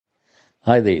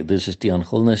Hi there, this is Tian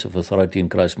Gilnes of Authority in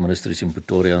Christ Ministries in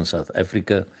Pretoria in South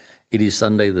Africa. It is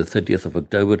Sunday the 30th of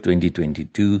October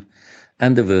 2022,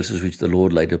 and the verses which the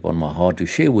Lord laid upon my heart to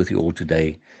share with you all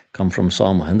today come from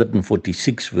Psalm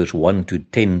 146 verse 1 to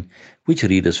 10, which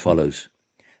read as follows.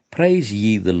 Praise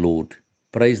ye the Lord,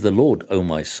 praise the Lord, O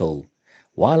my soul.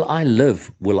 While I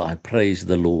live will I praise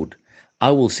the Lord.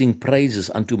 I will sing praises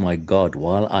unto my God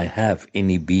while I have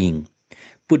any being.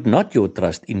 Put not your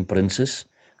trust in princes,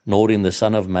 nor in the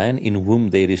Son of Man, in whom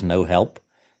there is no help.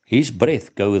 His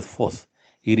breath goeth forth,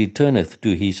 he returneth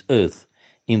to his earth.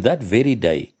 In that very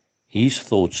day his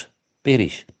thoughts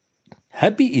perish.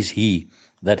 Happy is he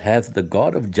that hath the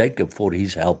God of Jacob for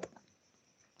his help,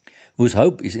 whose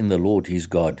hope is in the Lord his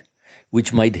God,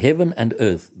 which made heaven and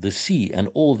earth, the sea, and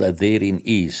all that therein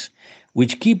is,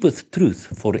 which keepeth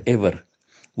truth for ever,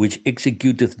 which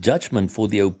executeth judgment for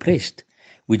the oppressed,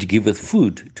 which giveth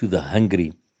food to the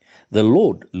hungry. The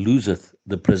Lord looseth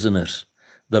the prisoners.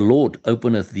 The Lord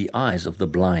openeth the eyes of the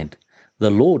blind. The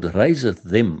Lord raiseth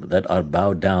them that are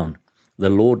bowed down. The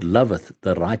Lord loveth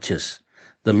the righteous.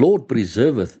 The Lord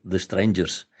preserveth the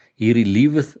strangers. He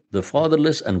relieveth the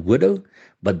fatherless and widow,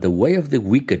 but the way of the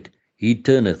wicked he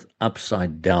turneth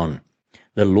upside down.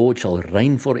 The Lord shall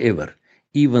reign forever,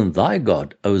 even thy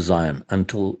God, O Zion,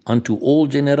 unto all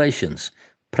generations.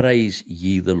 Praise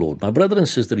ye the Lord. My brother and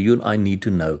sister, you and I need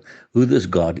to know who this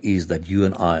God is that you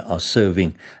and I are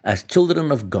serving. As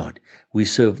children of God, we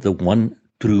serve the one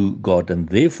true God, and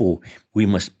therefore we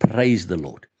must praise the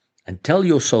Lord. And tell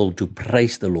your soul to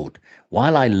praise the Lord.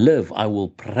 While I live, I will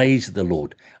praise the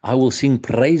Lord. I will sing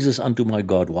praises unto my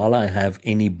God while I have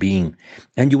any being.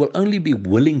 And you will only be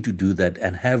willing to do that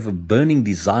and have a burning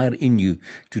desire in you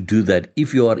to do that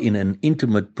if you are in an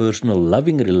intimate, personal,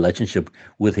 loving relationship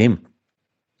with Him.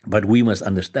 But we must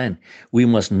understand, we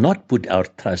must not put our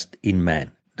trust in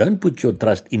man. Don't put your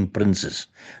trust in princes,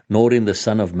 nor in the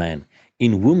Son of Man,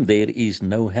 in whom there is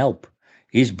no help.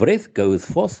 His breath goeth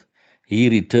forth, he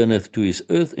returneth to his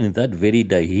earth, and in that very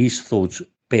day his thoughts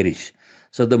perish.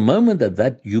 So the moment that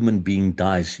that human being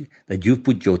dies, that you've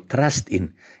put your trust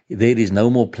in, there is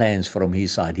no more plans from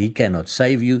his side. He cannot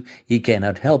save you, he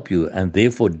cannot help you, and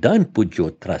therefore don't put your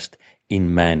trust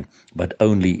in man, but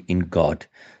only in God.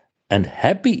 And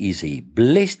happy is he,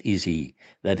 blessed is he,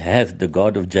 that hath the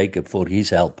God of Jacob for his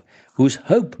help, whose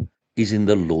hope is in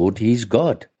the Lord his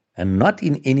God, and not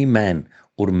in any man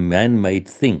or man-made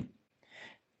thing.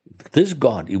 This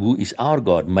God, who is our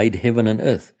God, made heaven and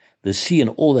earth, the sea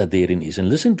and all that therein is. And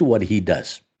listen to what he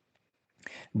does.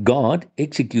 God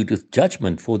executeth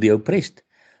judgment for the oppressed.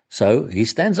 So he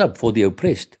stands up for the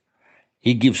oppressed.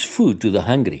 He gives food to the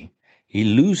hungry. He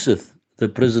looseth the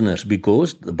prisoners,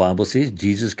 because the Bible says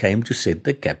Jesus came to set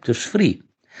the captives free.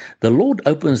 The Lord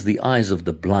opens the eyes of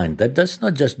the blind. That does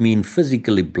not just mean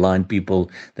physically blind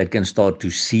people that can start to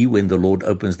see when the Lord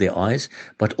opens their eyes,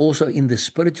 but also in the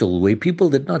spiritual, where people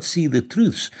did not see the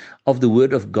truths of the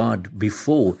Word of God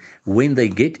before. When they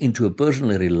get into a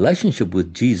personal relationship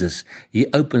with Jesus, He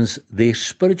opens their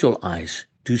spiritual eyes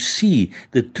to see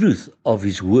the truth of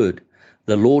His Word.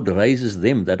 The Lord raises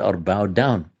them that are bowed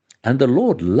down. And the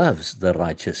Lord loves the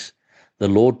righteous. The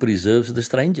Lord preserves the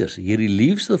strangers. He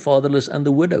relieves the fatherless and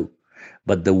the widow.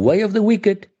 But the way of the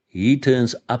wicked, He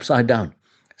turns upside down.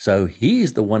 So He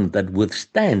is the one that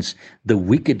withstands the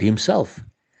wicked himself.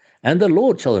 And the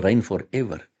Lord shall reign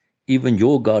forever, even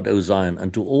your God, O Zion,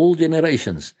 unto all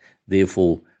generations.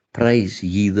 Therefore, praise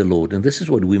ye the Lord. And this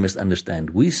is what we must understand.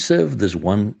 We serve this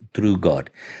one true God,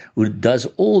 who does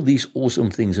all these awesome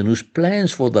things, and whose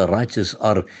plans for the righteous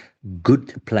are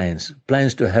good plans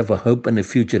to have a hope and a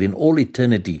future in all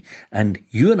eternity. And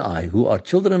you and I, who are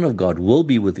children of God, will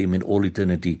be with Him in all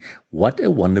eternity. What a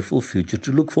wonderful future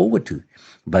to look forward to.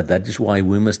 But that is why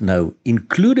we must know,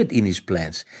 included in His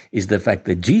plans is the fact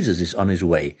that Jesus is on His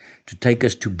way to take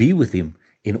us to be with Him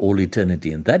in all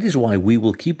eternity. And that is why we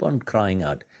will keep on crying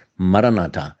out,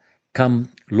 Maranatha,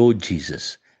 come Lord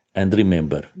Jesus. And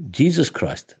remember, Jesus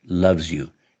Christ loves you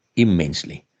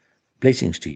immensely. Blessings to you.